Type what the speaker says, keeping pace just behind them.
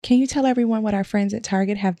can you tell everyone what our friends at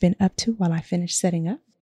Target have been up to while I finish setting up?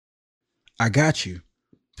 I got you.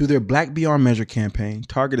 Through their Black Beyond Measure campaign,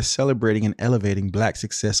 Target is celebrating and elevating Black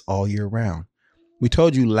success all year round. We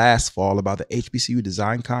told you last fall about the HBCU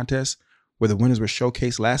Design Contest, where the winners were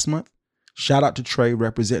showcased last month. Shout out to Trey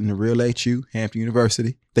representing the Real HU, Hampton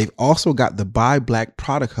University. They've also got the Buy Black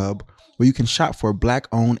Product Hub, where you can shop for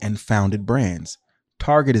Black-owned and founded brands.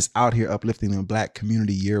 Target is out here uplifting the Black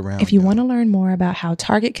community year-round. If you want to learn more about how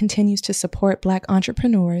Target continues to support Black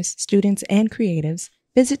entrepreneurs, students, and creatives,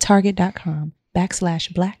 visit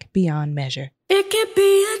target.com/Black Beyond Measure. It can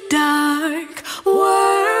be a dark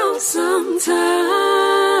world sometimes.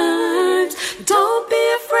 Don't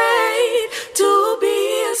be afraid to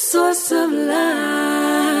be a source of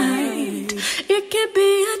light. It can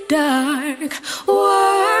be a dark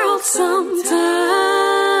world sometimes,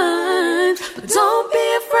 but don't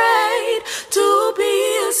be afraid to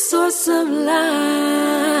be a source of light.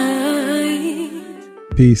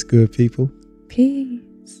 Peace, good people.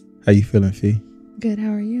 Peace. How you feeling, Fee? Good,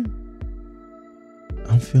 how are you?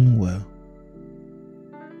 I'm feeling well.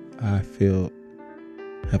 I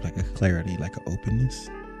have like a clarity, like an openness.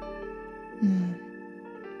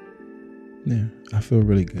 Yeah, I feel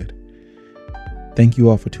really good. Thank you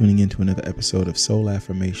all for tuning in to another episode of Soul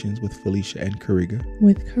Affirmations with Felicia and Kariga.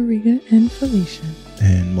 With Kariga and Felicia.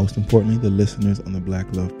 And most importantly, the listeners on the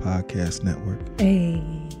Black Love Podcast Network. Hey.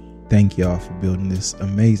 Thank y'all for building this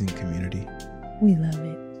amazing community. We love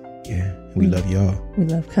it. Yeah, we love y'all. We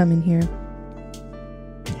love coming here.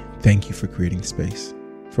 Thank you for creating space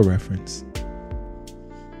for reference.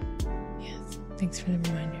 Yes, thanks for the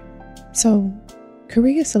reminder. So,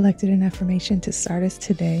 Kariga selected an affirmation to start us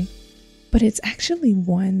today, but it's actually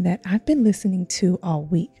one that I've been listening to all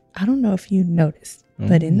week. I don't know if you noticed,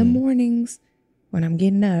 but in the mornings when I'm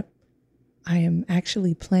getting up, I am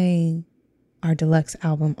actually playing our deluxe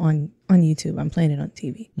album on YouTube. I'm playing it on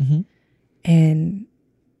TV. And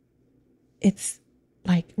it's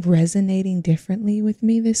like resonating differently with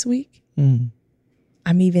me this week.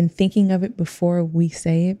 I'm even thinking of it before we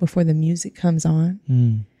say it, before the music comes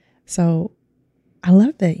on. So I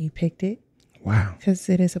love that you picked it. Wow. Because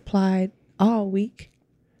it is applied all week.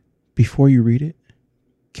 Before you read it,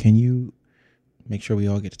 can you make sure we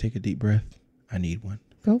all get to take a deep breath? I need one.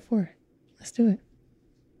 Go for it. Let's do it.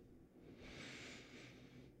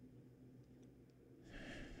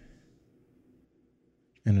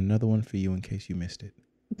 And another one for you in case you missed it.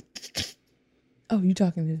 Oh, you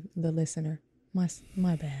talking to the listener. My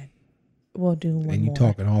bad. We'll do one more. And you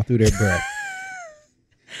talking all through their breath.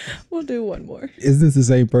 We'll do one more. Isn't this the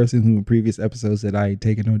same person who in previous episodes said I ain't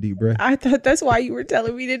taking no deep breath? I thought that's why you were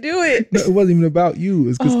telling me to do it. No, it wasn't even about you.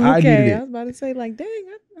 It's because I needed it. I was about to say, like, dang,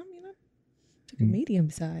 I took a medium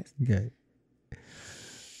size. Okay.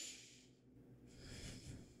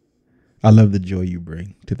 I love the joy you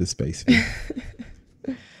bring to the space.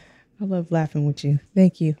 I love laughing with you.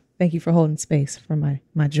 Thank you. Thank you for holding space for my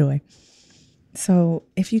joy. So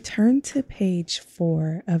if you turn to page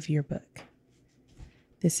 4 of your book,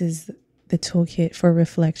 this is the toolkit for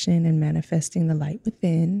reflection and manifesting the light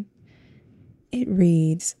within. It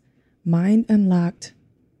reads, mind unlocked,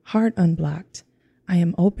 heart unblocked. I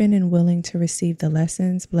am open and willing to receive the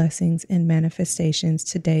lessons, blessings, and manifestations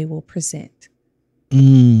today will present.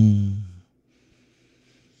 Mind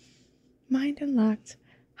unlocked,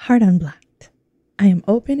 heart unblocked. I am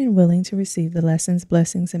open and willing to receive the lessons,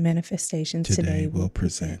 blessings, and manifestations today will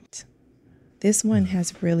present. This one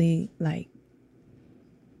has really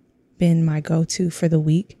been my go-to for the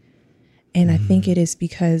week. And I think it is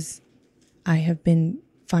because I have been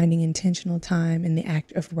finding intentional time in the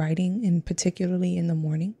act of writing, and particularly in the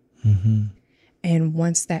morning. And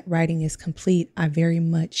once that writing is complete, I very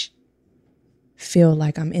much feel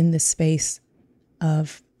like I'm in the space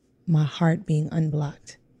of my heart being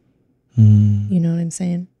unblocked. You know what I'm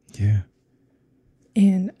saying? Yeah.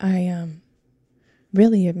 And I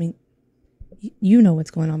really, I mean, you know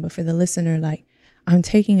what's going on, but for the listener, I'm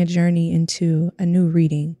taking a journey into a new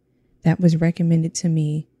reading that was recommended to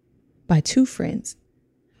me by 2 friends.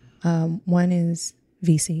 One is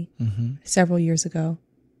VC. Several years ago,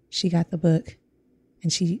 she got the book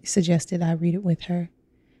and she suggested I read it with her.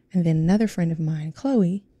 And then another friend of mine,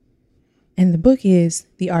 Chloe, and the book is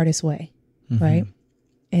The Artist's Way, right?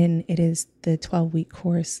 And it is the 12-week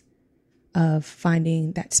course of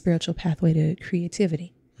finding that spiritual pathway to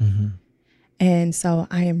creativity. And so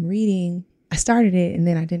I am reading, I started it and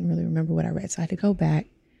then I didn't really remember what I read. So I had to go back.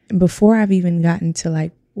 And before I've even gotten to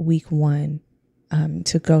week 1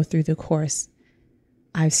 to go through the course,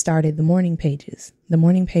 I've started the morning pages. The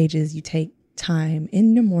morning pages, you take time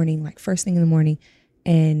in the morning, first thing in the morning,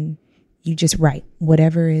 and you just write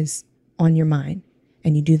whatever is on your mind,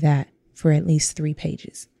 and you do that for at least 3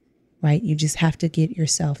 pages, right? You just have to get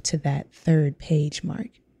yourself to that 3rd page mark.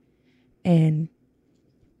 And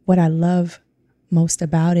what I love most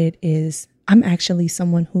about it is I'm actually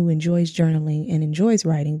someone who enjoys journaling and enjoys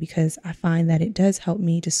writing, because I find that it does help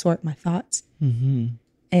me to sort my thoughts. Mm-hmm.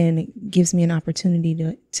 And it gives me an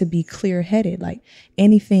opportunity to be clear-headed. Like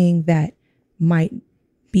anything that might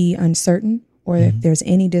be uncertain, or if there's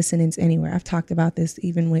any dissonance anywhere. I've talked about this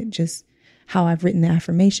even with just how I've written the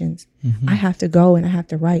affirmations. I have to go and I have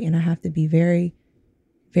to write, and I have to be very,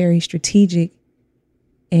 very strategic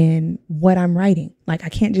in what I'm writing. Like I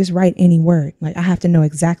can't just write any word. Like I have to know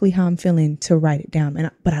exactly how I'm feeling to write it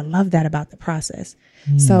down. But I love that about the process.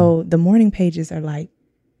 So the morning pages are like,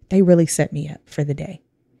 they really set me up for the day,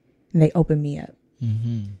 and they open me up.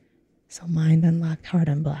 So mind unlocked, heart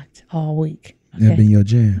unblocked all week. Okay? That's been your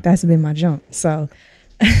jam. That's been my jump. So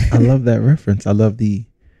I love that reference. I love the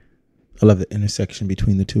intersection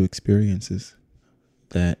between the two experiences,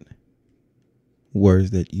 that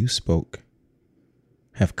words that you spoke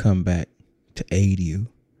have come back to aid you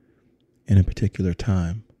in a particular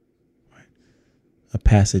time, right? A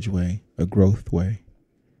passageway, a growth way.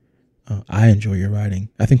 I enjoy your writing.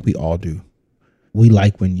 I think we all do. We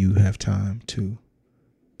like when you have time to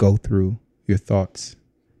go through your thoughts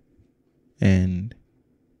and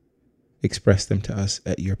express them to us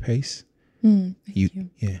at your pace. thank you.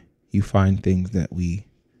 Yeah, you find things that we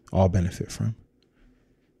all benefit from.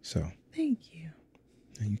 So Thank you.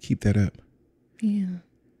 and you keep that up. Yeah.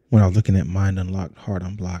 When I was looking at Mind Unlocked, Heart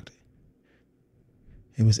Unblocked,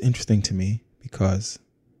 it was interesting to me because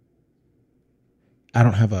I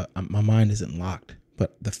don't have my mind isn't locked,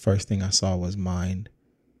 but the first thing I saw was Mind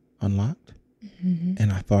Unlocked.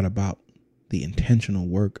 And I thought about the intentional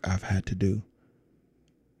work I've had to do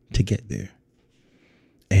to get there.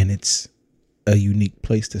 And it's a unique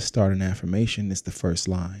place to start an affirmation. It's the first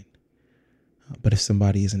line. But if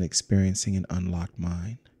somebody isn't experiencing an unlocked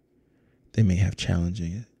mind, they may have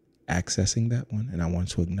challenging accessing that one. And I want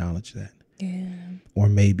to acknowledge that. Yeah. Or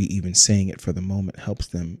maybe even saying it for the moment helps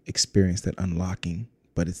them experience that unlocking.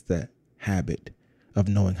 But it's the habit of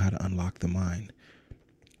knowing how to unlock the mind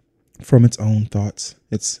from its own thoughts,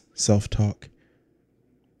 its self-talk,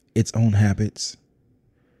 its own habits,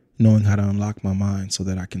 knowing how to unlock my mind so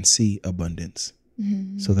that I can see abundance,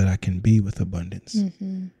 so that I can be with abundance,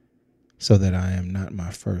 so that I am not my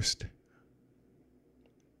first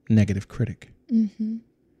negative critic.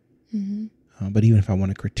 But even if I want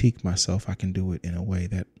to critique myself, I can do it in a way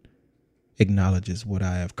that acknowledges what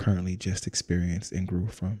I have currently just experienced and grew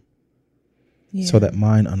from. Yeah. So that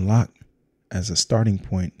mind unlocked as a starting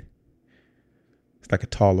point, it's like a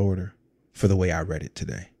tall order for the way I read it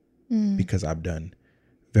today, because I've done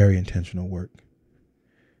very intentional work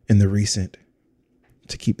in the recent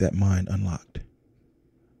to keep that mind unlocked.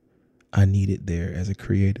 I need it there as a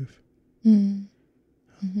creative.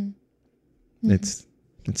 It's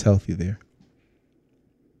healthy there.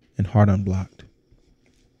 And heart unblocked.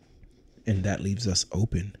 And that leaves us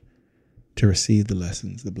open to receive the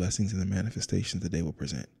lessons, the blessings, and the manifestations that they will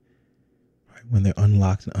present. Right? When they're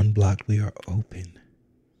unlocked and unblocked, we are open.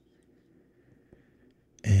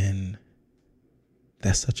 And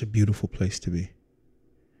that's such a beautiful place to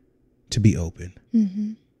be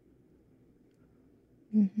open.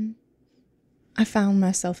 I found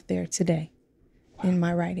myself there today in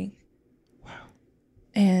my writing. Wow.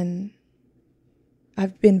 And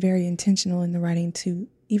I've been very intentional in the writing to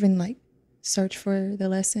even like search for the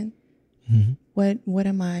lesson. What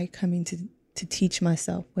am I coming to teach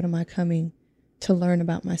myself? What am I coming to learn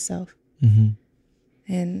about myself?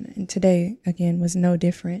 And today, again, was no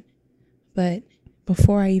different. But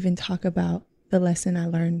before I even talk about the lesson I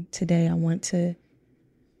learned today, I want to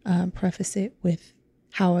preface it with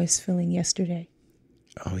how I was feeling yesterday.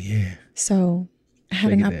 Oh, yeah. So I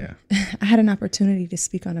had I had an opportunity to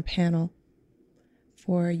speak on a panel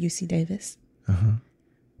for UC Davis.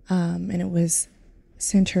 And it was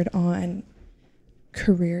centered on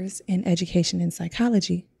careers in education and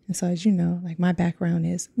psychology. And so, as you know, like my background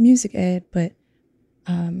is music ed, but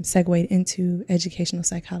segued into educational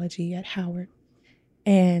psychology at Howard.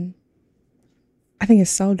 And I think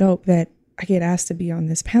it's so dope that I get asked to be on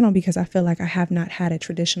this panel, because I feel like I have not had a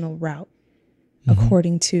traditional route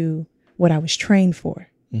according to what I was trained for,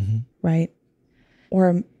 right?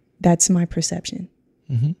 Or that's my perception.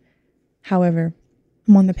 However,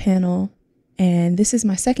 I'm on the panel, and this is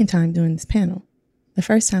my second time doing this panel. The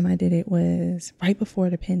first time I did it was right before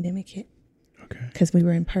the pandemic hit. Okay. Because we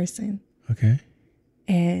were in person. Okay.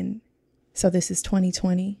 And so this is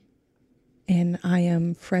 2020, and I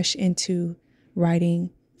am fresh into writing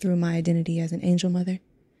through my identity as an angel mother.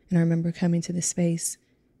 And I remember coming to the space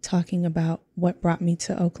talking about what brought me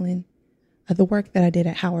to Oakland, the work that I did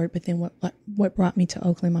at Howard, but then what brought me to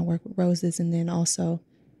Oakland, my work with Roses, and then also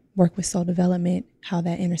work with soul development, how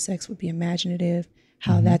that intersects with Be Imaginative,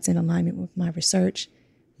 how that's in alignment with my research.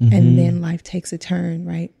 And then life takes a turn,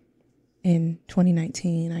 right? In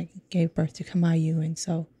 2019, I gave birth to Kamayu, and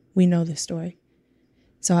so we know the story.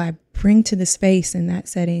 So I bring to the space in that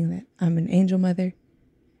setting that I'm an angel mother,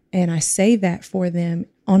 and I say that for them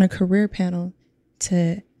on a career panel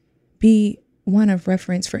to be one of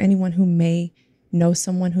reference for anyone who may know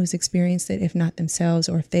someone who's experienced it, if not themselves,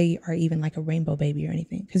 or if they are even like a rainbow baby or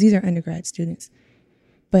anything, because these are undergrad students.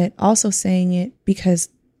 But also saying it because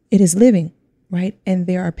it is living, right? And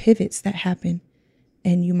there are pivots that happen,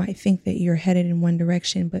 and you might think that you're headed in one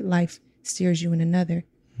direction, but life steers you in another.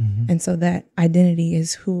 And so that identity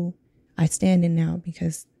is who I stand in now,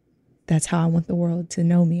 because that's how I want the world to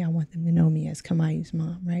know me. I want them to know me as Kamayu's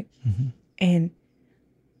mom, right? And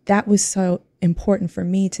that was so important for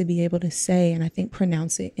me to be able to say, and I think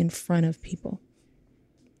pronounce it in front of people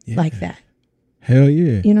like that. Hell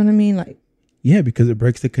yeah. You know what I mean? Like, yeah, because it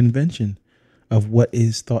breaks the convention of what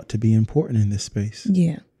is thought to be important in this space.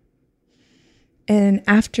 Yeah. And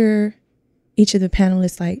after each of the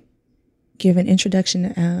panelists, like, give an introduction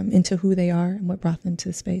into who they are and what brought them to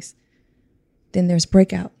the space, then there's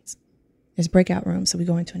breakouts. There's breakout rooms. So we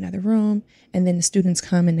go into another room, and then the students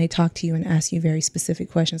come and they talk to you and ask you very specific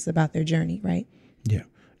questions about their journey, right? Yeah.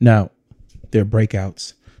 Now, there are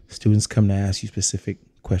breakouts. Students come to ask you specific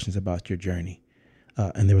questions about your journey.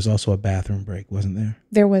 And there was also a bathroom break, wasn't there?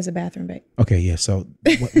 There was a bathroom break. Okay, yeah. So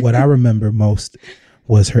what I remember most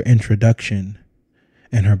was her introduction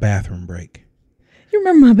and her bathroom break. You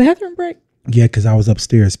remember my bathroom break? Yeah, because I was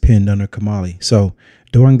upstairs pinned under Kamali. So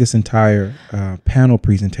during this entire panel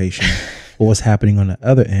presentation, what was happening on the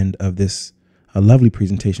other end of this lovely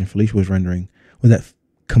presentation Felicia was rendering was that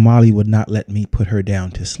Kamali would not let me put her down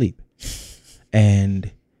to sleep.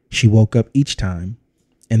 And she woke up each time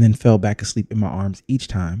and then fell back asleep in my arms each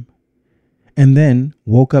time. And then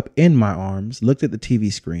woke up in my arms, looked at the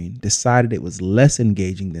TV screen, decided it was less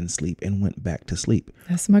engaging than sleep, and went back to sleep.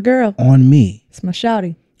 That's my girl. On me. It's my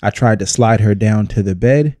shawty. I tried to slide her down to the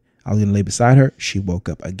bed. I was going to lay beside her. She woke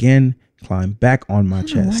up again, climbed back on my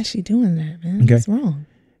chest. Why is she doing that, man? Okay. What's wrong?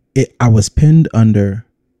 I was pinned under.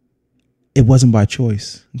 It wasn't by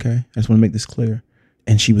choice. Okay. I just want to make this clear.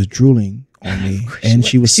 And she was drooling on me, and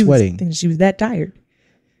she was sweating. She was that tired.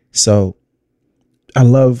 So I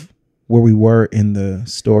love where we were in the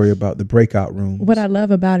story about the breakout rooms. What I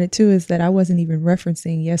love about it too is that I wasn't even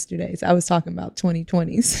referencing yesterday's. I was talking about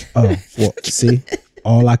 2020s. Oh, well, see,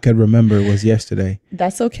 all I could remember was yesterday.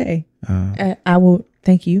 That's okay. I will,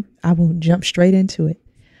 thank you. I will jump straight into it.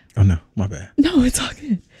 Oh no, my bad. No, it's all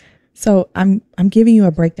good. So I'm giving you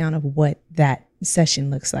a breakdown of what that session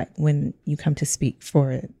looks like when you come to speak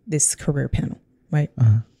for this career panel, right?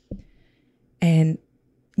 And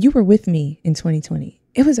you were with me in 2020.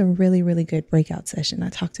 It was a really, really good breakout session. I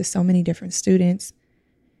talked to so many different students,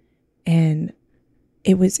 and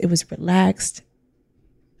it was relaxed.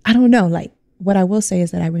 I don't know, like, what I will say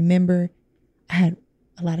is that I remember I had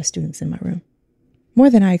a lot of students in my room, more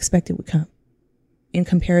than I expected would come in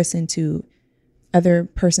comparison to other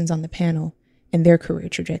persons on the panel and their career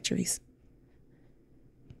trajectories.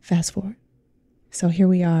 Fast forward. So here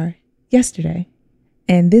we are yesterday,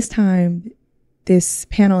 and this time this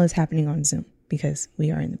panel is happening on Zoom because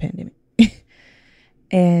we are in the pandemic.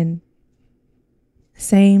 And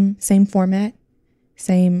same format,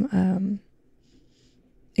 same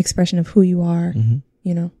expression of who you are,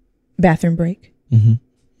 you know, bathroom break. And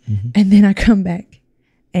then I come back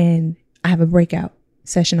and I have a breakout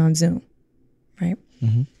session on Zoom, right?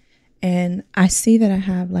 And I see that I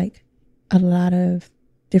have like a lot of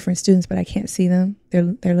different students, but I can't see them.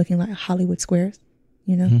 They're looking like Hollywood squares,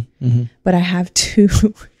 you know? But I have two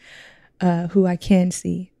who I can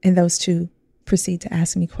see, and those two proceed to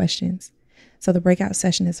ask me questions. So the breakout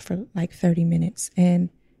session is for like 30 minutes, and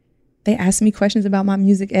they asked me questions about my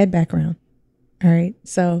music ed background. All right.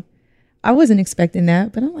 So I wasn't expecting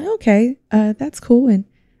that, but I'm like, okay, that's cool. And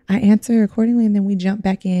I answer accordingly, and then we jump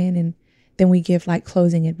back in, and then we give like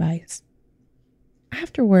closing advice.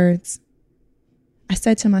 Afterwards, I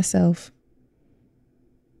said to myself,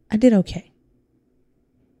 I did okay.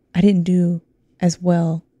 I didn't do as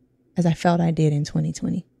well as I felt I did in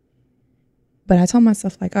 2020. But I told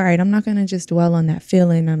myself, like, all right, I'm not going to just dwell on that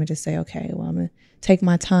feeling. I'm going to just say, okay, well, I'm going to take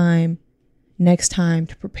my time next time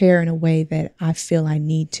to prepare in a way that I feel I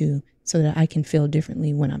need to, so that I can feel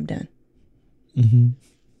differently when I'm done.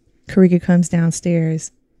 Karika comes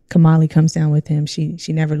downstairs, Kamali comes down with him. She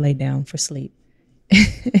never laid down for sleep.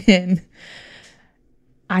 And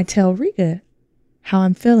I tell Riga how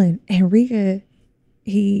I'm feeling. And Riga,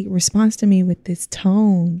 he responds to me with this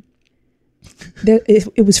tone.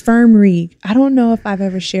 It was Firm Reeg. I don't know if I've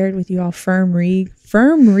ever shared with you all Firm Reeg.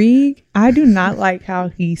 Firm Reeg, I do not like how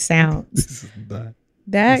he sounds.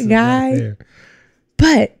 That guy.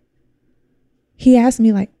 But he asked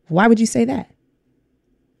me, like, why would you say that?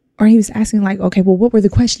 Or he was asking, like, okay, well, what were the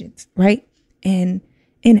questions, right? And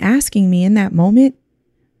in asking me in that moment,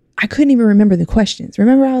 I couldn't even remember the questions.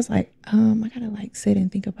 Remember, I was like, I gotta like sit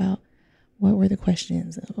and think about what were the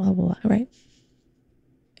questions, blah, blah, blah, right?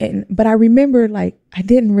 But I remember, like, I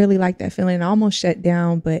didn't really like that feeling. I almost shut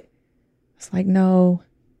down, but it's like, no,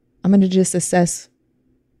 I'm going to just assess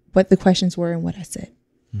what the questions were and what I said.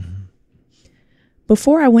 Mm-hmm.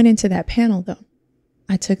 Before I went into that panel, though,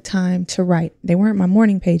 I took time to write. They weren't my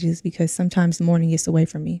morning pages because sometimes the morning gets away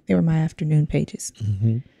from me. They were my afternoon pages.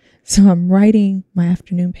 Mm-hmm. So I'm writing my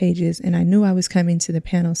afternoon pages, and I knew I was coming to the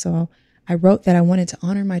panel. So I wrote that I wanted to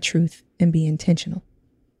honor my truth and be intentional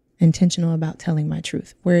about telling my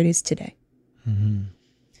truth where it is today. Mm-hmm.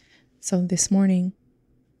 So this morning,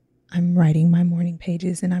 I'm writing my morning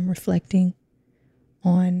pages, and I'm reflecting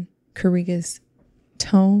on Kariga's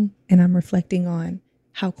tone, and I'm reflecting on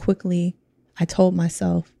how quickly I told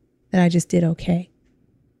myself that I just did okay.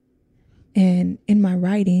 And in my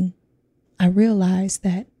writing, I realized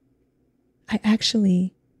that I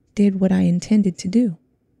actually did what I intended to do.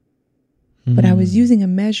 Mm. But I was using a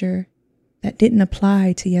measure that didn't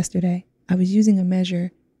apply to yesterday. I was using a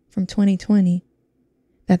measure from 2020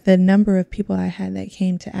 that the number of people I had that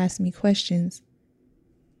came to ask me questions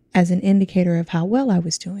as an indicator of how well I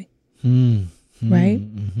was doing. Right?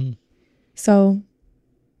 Mm-hmm. So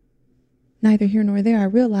neither here nor there, I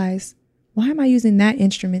realized, why am I using that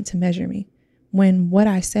instrument to measure me when what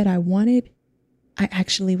I said I wanted, I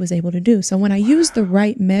actually was able to do? So when I used the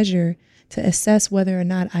right measure to assess whether or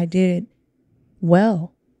not I did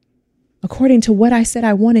well, according to what I said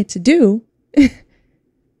I wanted to do,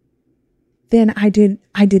 then I did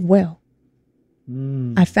well.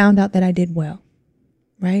 I found out that I did well,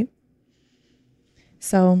 right?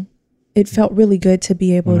 So it felt really good to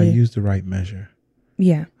be able to... When I used the right measure.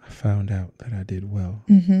 Yeah. I found out that I did well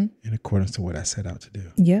in accordance to what I set out to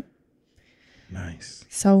do. Yep. Nice.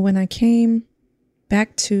 So when I came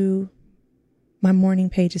back to my morning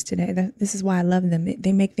pages today, this is why I love them.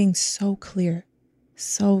 They make things so clear,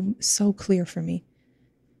 so clear for me.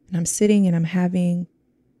 And I'm sitting and I'm having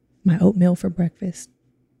my oatmeal for breakfast.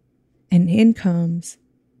 And in comes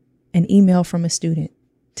an email from a student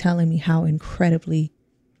telling me how incredibly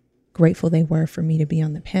grateful they were for me to be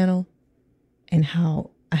on the panel and how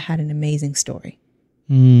I had an amazing story.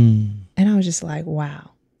 And I was just like,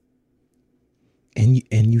 wow. And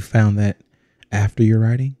you found that after your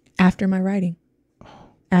writing? After my writing. Oh.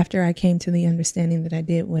 After I came to the understanding that I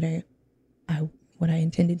did what I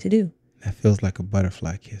intended to do. That feels like a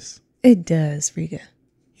butterfly kiss. It does, Riga.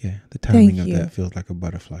 Yeah, the timing of that feels like a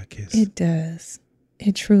butterfly kiss. It does.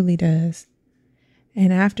 It truly does.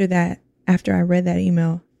 And after that, after I read that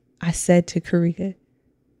email, I said to Kariga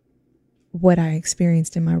what I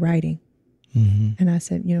experienced in my writing. Mm-hmm. And I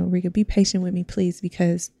said, Riga, be patient with me, please,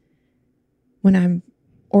 because when I'm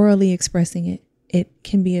orally expressing it, it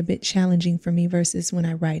can be a bit challenging for me versus when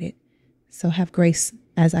I write it. So have grace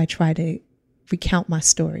as I try to recount my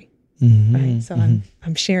story. Mm-hmm. Right. So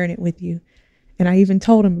I'm sharing it with you. And I even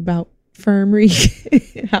told him about Firm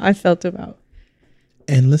Reeg, how I felt about.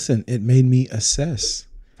 And listen, it made me assess,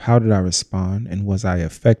 how did I respond, and was I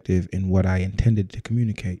effective in what I intended to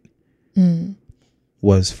communicate?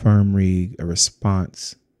 Was Firm Reeg a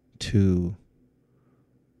response to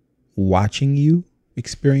watching you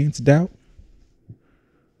experience doubt?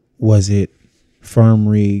 Was it Firm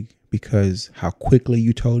Reeg because how quickly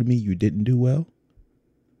you told me you didn't do well?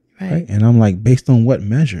 Right. And I'm like, based on what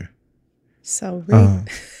measure? So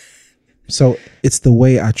so it's the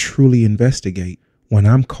way I truly investigate when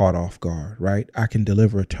I'm caught off guard, right? I can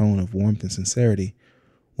deliver a tone of warmth and sincerity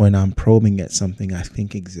when I'm probing at something I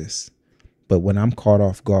think exists. But when I'm caught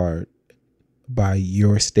off guard by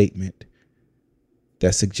your statement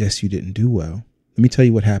that suggests you didn't do well, let me tell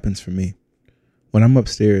you what happens for me. When I'm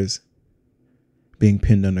upstairs being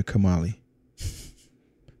pinned under Kamali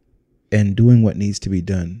and doing what needs to be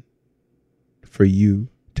done for you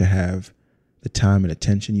to have the time and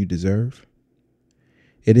attention you deserve,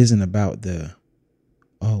 it isn't about the,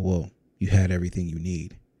 oh, well, you had everything you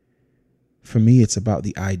need. For me, it's about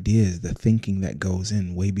the ideas, the thinking that goes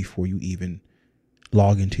in way before you even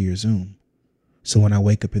log into your Zoom. So when I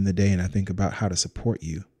wake up in the day and I think about how to support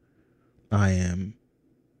you, I am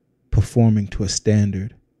performing to a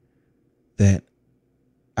standard that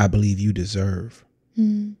I believe you deserve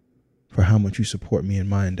for how much you support me in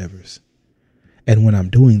my endeavors. And when I'm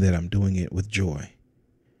doing that, I'm doing it with joy.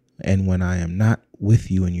 And when I am not with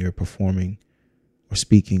you and you're performing or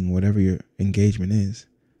speaking, whatever your engagement is,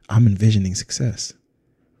 I'm envisioning success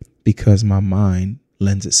because my mind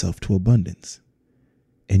lends itself to abundance.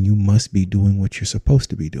 And you must be doing what you're supposed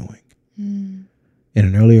to be doing. In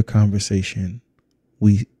an earlier conversation,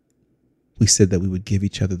 we said that we would give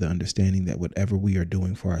each other the understanding that whatever we are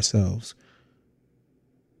doing for ourselves,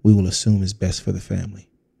 we will assume is best for the family.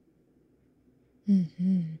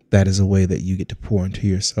 That is a way that you get to pour into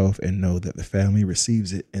yourself and know that the family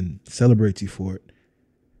receives it and celebrates you for it.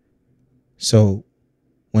 So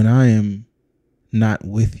when I am not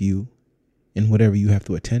with you in whatever you have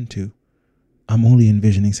to attend to, I'm only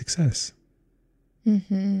envisioning success.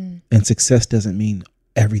 And success doesn't mean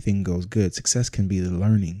everything goes good. Success can be the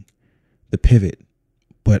learning, the pivot,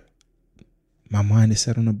 but my mind is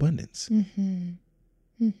set on abundance.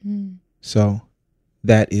 So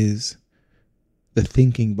that is the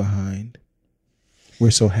thinking behind.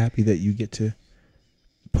 We're so happy that you get to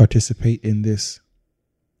participate in this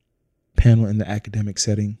panel in the academic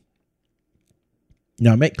setting.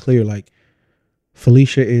 Now, make clear, like,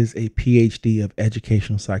 Felicia is a PhD of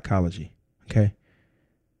educational psychology. Okay.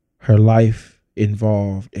 Her life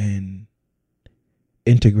involved and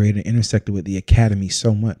integrated and intersected with the academy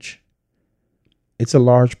so much. It's a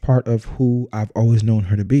large part of who I've always known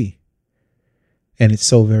her to be. And it's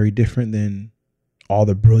so very different than all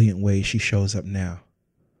the brilliant ways she shows up now.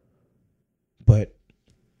 But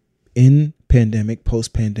in pandemic,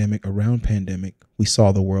 post-pandemic, around pandemic, we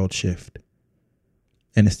saw the world shift.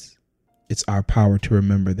 And it's our power to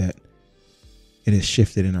remember that it has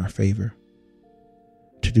shifted in our favor,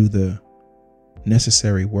 to do the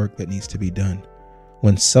necessary work that needs to be done.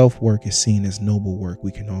 When self-work is seen as noble work,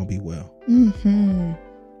 we can all be well.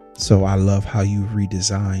 So I love how you've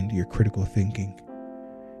redesigned your critical thinking.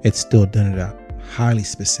 It's still done at a highly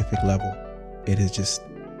specific level. It is just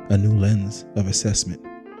a new lens of assessment.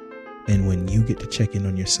 And when you get to check in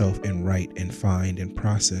on yourself and write and find and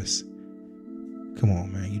process, come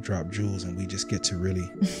on, man, you drop jewels and we just get to really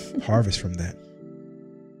harvest from that.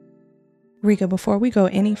 Rika, before we go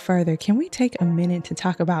any further, can we take a minute to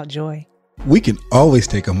talk about joy? We can always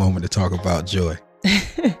take a moment to talk about joy.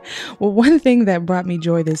 Well, one thing that brought me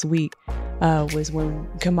joy this week was when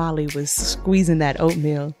Kamali was squeezing that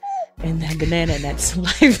oatmeal and that banana and that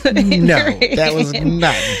saliva. No, that was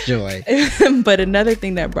not joy. But another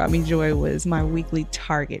thing that brought me joy was my weekly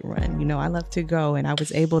Target run. You know, I love to go, and I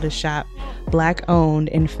was able to shop Black owned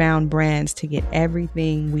and found brands to get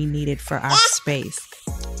everything we needed for our space.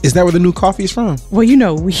 Is that where the new coffee is from? Well, we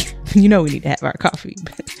need to have our coffee.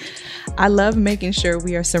 I love making sure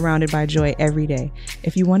we are surrounded by joy every day.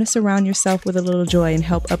 If you want to surround yourself with a little joy and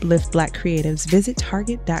help uplift Black creatives, visit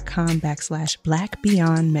target.com/Black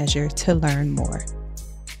Beyond Measure to learn more.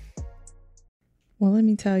 Well, let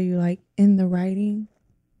me tell you, like, in the writing,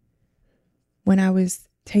 when I was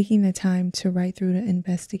taking the time to write through to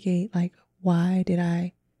investigate, like, why did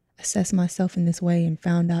I assess myself in this way and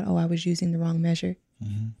found out, I was using the wrong measure.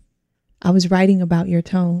 I was writing about your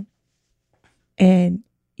tone. And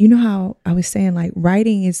you know how I was saying, like,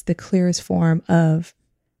 writing is the clearest form of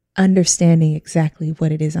understanding exactly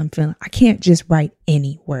what it is I'm feeling. I can't just write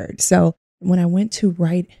any word. So when I went to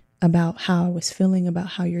write about how I was feeling, about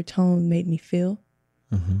how your tone made me feel,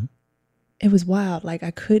 it was wild. Like,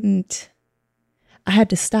 I had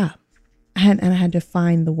to stop. I had to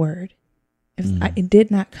find the word. It did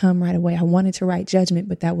not come right away. I wanted to write judgment,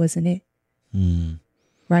 but that wasn't it.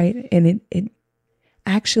 Right. And it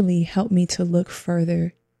actually helped me to look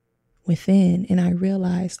further within. And I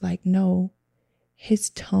realized, like, no, his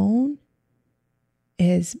tone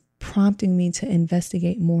is prompting me to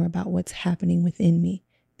investigate more about what's happening within me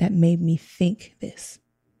that made me think this,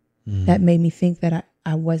 that made me think that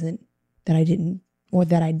I wasn't, that I didn't, or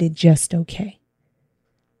that I did just okay.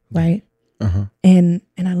 Right. And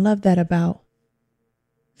I love that about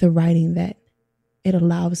the writing, that it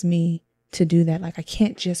allows me to do that. Like, I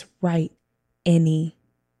can't just write any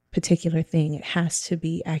particular thing. It has to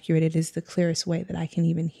be accurate. It is the clearest way that I can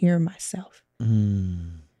even hear myself.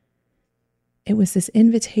 It was this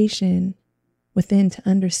invitation within to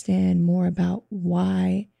understand more about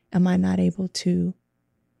why am I not able to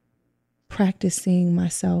practice seeing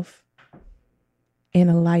myself in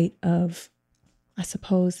a light of, I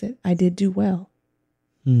suppose, that I did do well.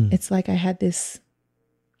 It's like I had this,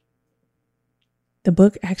 the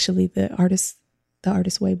book, actually, the Artist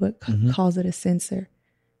Way book calls it a censor.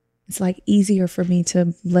 It's like easier for me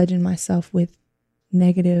to bludgeon myself with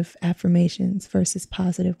negative affirmations versus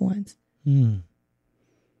positive ones. Mm.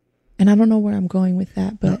 And I don't know where I'm going with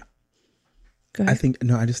that, but go ahead.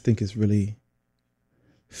 I just think it's really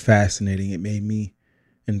fascinating. It made me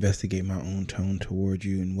investigate my own tone toward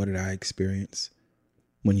you and what did I experience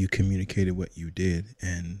when you communicated what you did.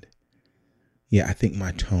 And yeah, I think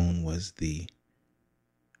my tone was the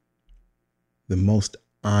most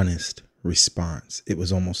honest response. It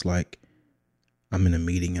was almost like I'm in a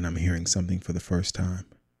meeting and I'm hearing something for the first time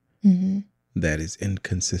that is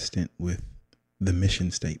inconsistent with the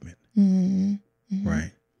mission statement,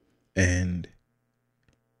 right? And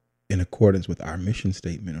in accordance with our mission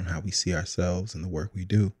statement on how we see ourselves and the work we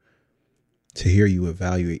do, to hear you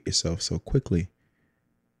evaluate yourself so quickly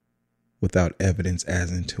without evidence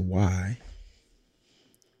as into why,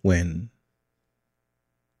 when,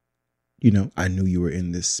 I knew you were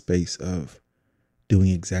in this space of doing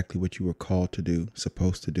exactly what you were called to do,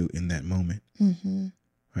 supposed to do in that moment.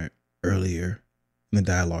 Right. Earlier in the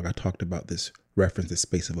dialogue, I talked about this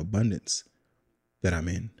space of abundance that I'm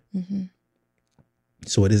in.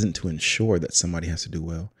 So it isn't to ensure that somebody has to do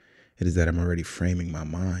well. It is that I'm already framing my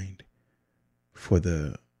mind for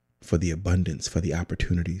the abundance, for the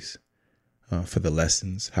opportunities, for the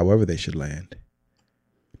lessons, however they should land.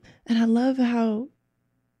 And I love how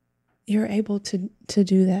you're able to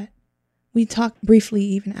do that. We talked briefly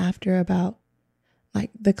even after about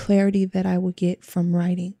like the clarity that I would get from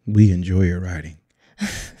writing. We enjoy your writing.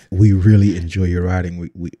 We really enjoy your writing.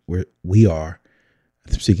 We are,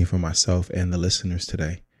 speaking for myself and the listeners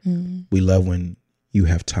today, we love when you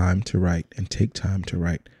have time to write and take time to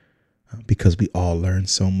write because we all learn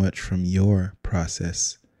so much from your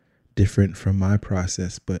process, different from my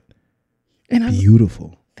process, but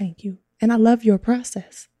beautiful. Thank you. And I love your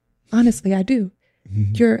process. Honestly, I do.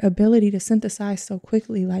 Your ability to synthesize so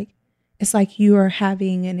quickly, like it's like you are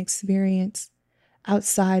having an experience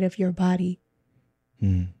outside of your body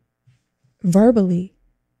verbally.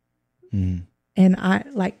 And I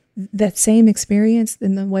like that same experience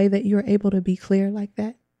in the way that you're able to be clear like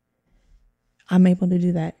that. I'm able to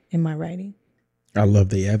do that in my writing. I love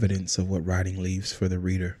the evidence of what writing leaves for the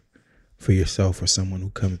reader, for yourself or someone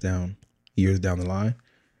who comes down years down the line.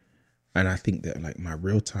 And I think that like my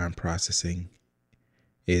real time processing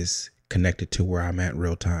is connected to where I'm at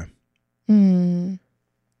real time.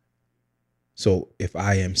 So if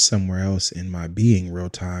I am somewhere else in my being real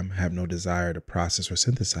time, have no desire to process or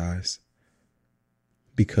synthesize,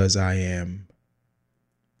 because I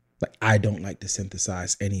don't like to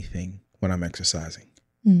synthesize anything when I'm exercising.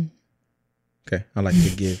 Okay. I like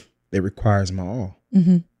to give, it requires my all.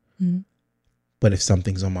 But if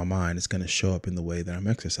something's on my mind, it's going to show up in the way that I'm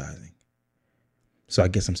exercising. So I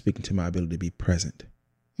guess I'm speaking to my ability to be present.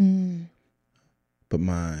 But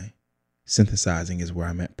my synthesizing is where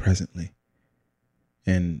I'm at presently.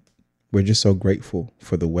 And we're just so grateful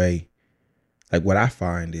for the way, like what I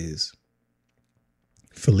find is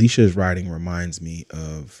Felicia's writing reminds me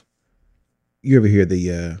of, you ever hear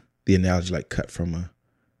the analogy like cut from a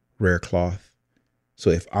rare cloth? So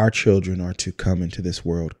if our children are to come into this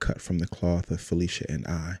world cut from the cloth of Felicia and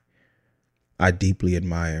I deeply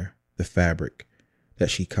admire the fabric that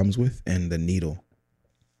she comes with and the needle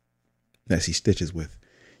that she stitches with.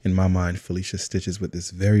 In my mind, Felicia stitches with this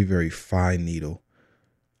very, very fine needle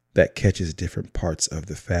that catches different parts of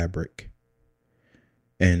the fabric.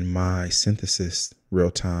 And my synthesis,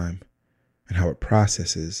 real time, and how it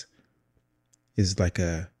processes is like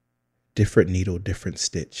a different needle, different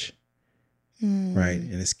stitch, right?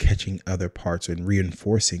 And it's catching other parts and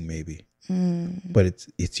reinforcing maybe. But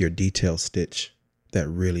it's your detail stitch that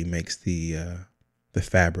really makes the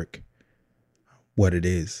fabric what it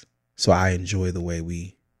is. So I enjoy the way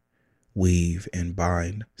we weave and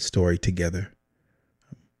bind story together.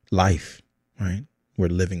 Life, right? We're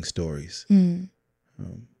living stories. And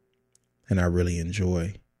I really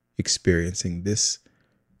enjoy experiencing this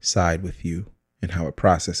side with you and how it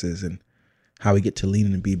processes and how we get to lean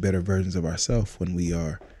in and be better versions of ourselves when we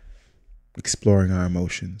are exploring our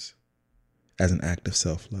emotions as an act of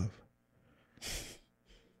self-love.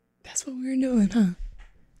 That's what we're doing, huh?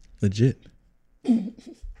 Legit.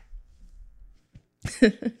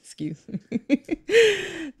 Excuse me.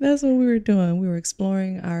 That's what we were doing. We were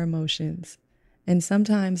exploring our emotions. And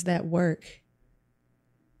sometimes that work,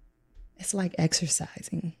 it's like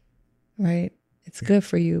exercising, right? It's good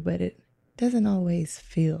for you, but it doesn't always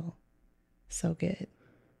feel so good.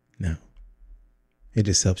 No. It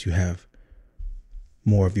just helps you have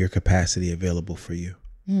more of your capacity available for you.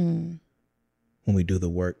 When we do the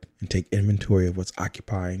work and take inventory of what's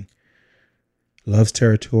occupying love's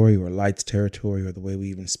territory or light's territory, or the way we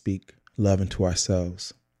even speak love into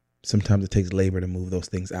ourselves, Sometimes it takes labor to move those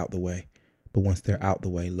things out the way. But once they're out the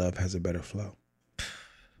way, love has a better flow.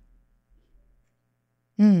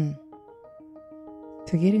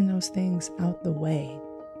 To getting those things out the way.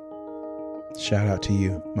 Shout out to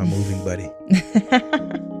you, my moving buddy.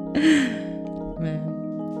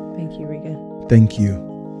 Man, thank you, Riga. Thank you.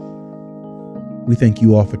 We thank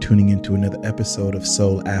you all for tuning into another episode of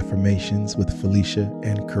Soul Affirmations with Felicia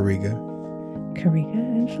and Kariga. Kariga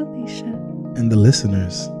and Felicia. And the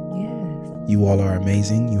listeners. Yes. You all are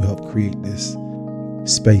amazing. You help create this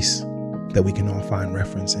space that we can all find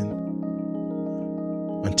reference in.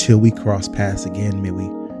 Until we cross paths again, may we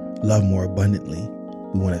love more abundantly.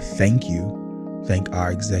 We want to thank you. Thank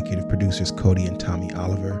our executive producers, Cody and Tommy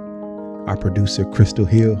Oliver. Our producer, Crystal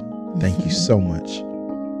Hill. Thank you so much.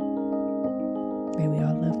 May we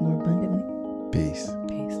all love more abundantly. Peace.